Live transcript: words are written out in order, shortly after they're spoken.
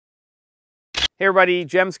Hey everybody,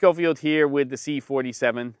 Jem Schofield here with the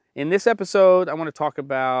C47. In this episode, I want to talk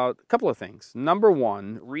about a couple of things. Number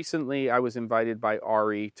one, recently I was invited by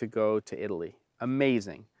Arri to go to Italy.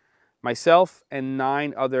 Amazing. Myself and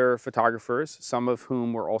 9 other photographers, some of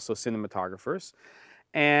whom were also cinematographers.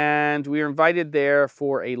 And we were invited there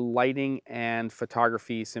for a lighting and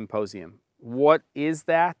photography symposium. What is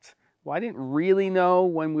that? Well, I didn't really know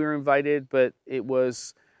when we were invited, but it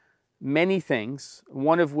was many things,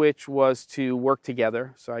 one of which was to work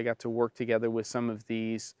together. So I got to work together with some of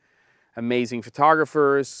these amazing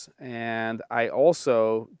photographers, and I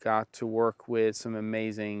also got to work with some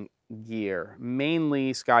amazing gear,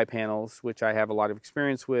 mainly sky panels, which I have a lot of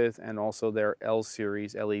experience with, and also their L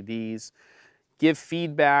series LEDs. Give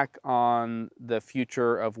feedback on the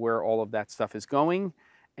future of where all of that stuff is going,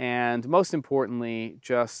 and most importantly,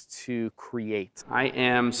 just to create. I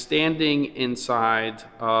am standing inside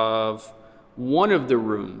of one of the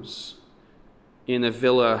rooms in a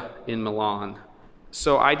villa in Milan.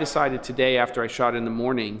 So I decided today, after I shot in the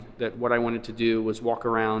morning, that what I wanted to do was walk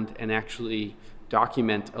around and actually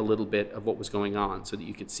document a little bit of what was going on so that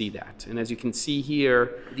you could see that. And as you can see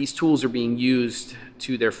here, these tools are being used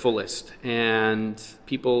to their fullest, and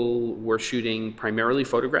people were shooting primarily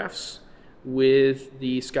photographs with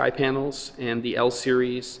the sky panels and the L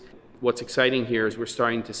series. What's exciting here is we're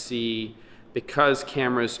starting to see, because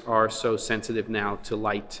cameras are so sensitive now to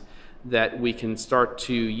light, that we can start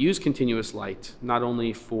to use continuous light, not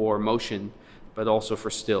only for motion, but also for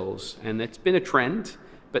stills. And it's been a trend,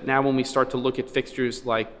 but now when we start to look at fixtures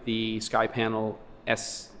like the sky panel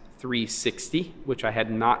S360, which I had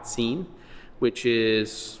not seen, which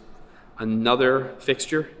is another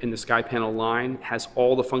fixture in the sky panel line, has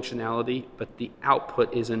all the functionality, but the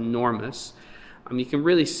output is enormous. You can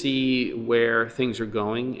really see where things are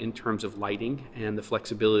going in terms of lighting and the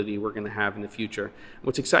flexibility we're going to have in the future.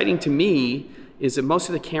 What's exciting to me is that most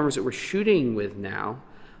of the cameras that we're shooting with now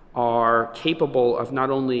are capable of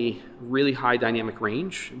not only really high dynamic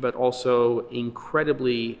range, but also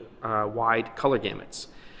incredibly wide color gamuts.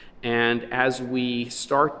 And as we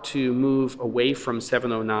start to move away from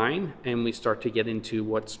 709 and we start to get into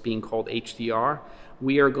what's being called HDR,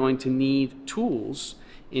 we are going to need tools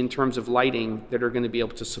in terms of lighting that are going to be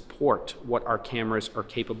able to support what our cameras are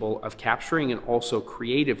capable of capturing, and also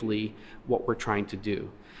creatively what we're trying to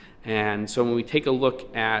do. And so when we take a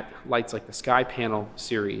look at lights like the sky panel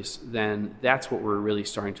series, then that's what we're really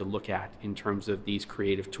starting to look at in terms of these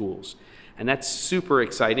creative tools. And that's super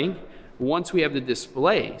exciting once we have the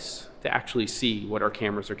displays to actually see what our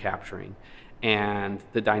cameras are capturing and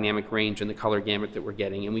the dynamic range and the color gamut that we're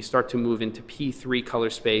getting, and we start to move into P3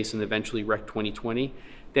 color space and eventually Rec 2020,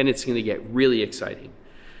 then it's going to get really exciting.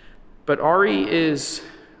 But Arri is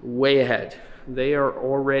way ahead. They are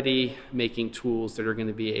already making tools that are going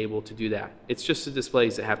to be able to do that. It's just the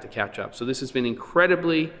displays that have to catch up. So this has been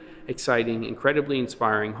incredibly exciting, incredibly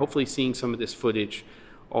inspiring. Hopefully seeing some of this footage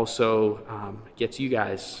also gets you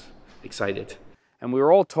guys excited. And we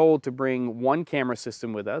were all told to bring one camera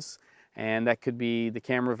system with us, and that could be the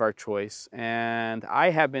camera of our choice. And I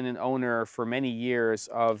have been an owner for many years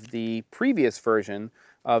of the previous version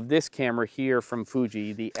of this camera here from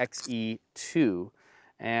Fuji, the X-E2.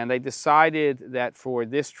 And I decided that for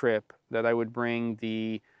this trip that I would bring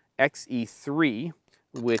the X-E3,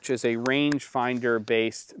 which is a rangefinder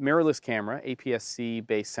based mirrorless camera, APS-C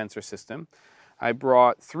based sensor system. I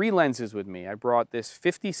brought 3 lenses with me. I brought this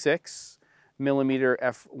 56mm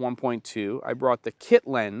f1.2. I brought the kit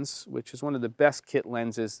lens, which is one of the best kit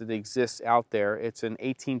lenses that exists out there. It's an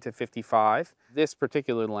 18-55. This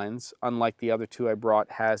particular lens, unlike the other 2 I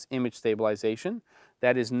brought, has image stabilization.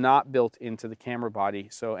 That is not built into the camera body,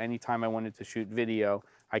 so anytime I wanted to shoot video,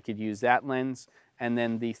 I could use that lens. And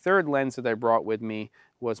then the 3rd lens that I brought with me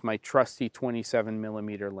was my trusty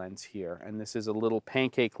 27mm lens here. And this is a little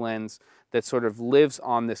pancake lens that sort of lives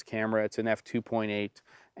on this camera. It's an f2.8.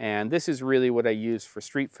 And this is really what I use for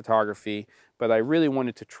street photography, but I really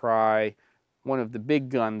wanted to try one of the big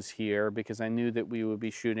guns here because I knew that we would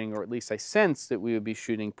be shooting, or at least I sensed that we would be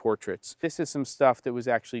shooting portraits. This is some stuff that was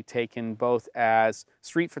actually taken both as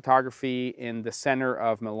street photography in the center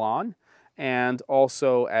of Milan and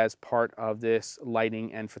also as part of this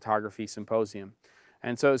lighting and photography symposium.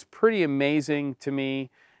 And so it's pretty amazing to me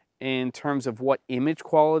in terms of what image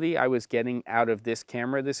quality I was getting out of this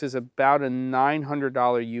camera. This is about a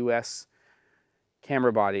 $900 US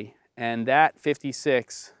camera body, and that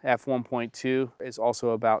 56 f1.2 is also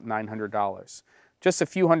about $900. Just a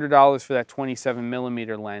few $100s for that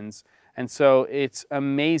 27mm lens, and so it's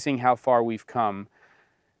amazing how far we've come.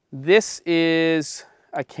 This is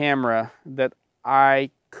a camera that I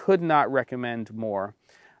could not recommend more.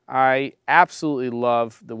 I absolutely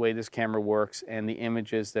love the way this camera works and the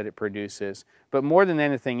images that it produces. But more than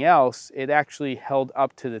anything else, it actually held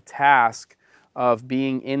up to the task of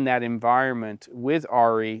being in that environment with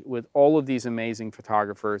Arri, with all of these amazing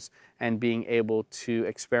photographers, and being able to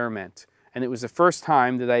experiment. And it was the first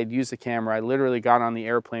time that I had used the camera. I literally got on the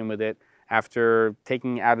airplane with it after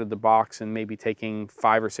taking it out of the box and maybe taking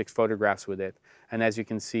 5 or 6 photographs with it. And as you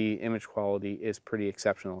can see, image quality is pretty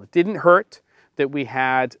exceptional. It didn't hurt that we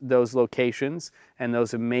had those locations and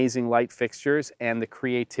those amazing light fixtures and the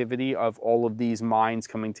creativity of all of these minds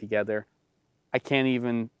coming together. I can't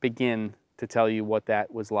even begin to tell you what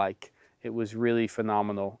that was like. It was really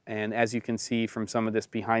phenomenal. And as you can see from some of this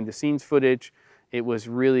behind the scenes footage, it was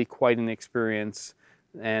really quite an experience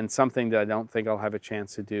and something that I don't think I'll have a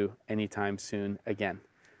chance to do anytime soon again.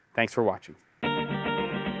 Thanks for watching.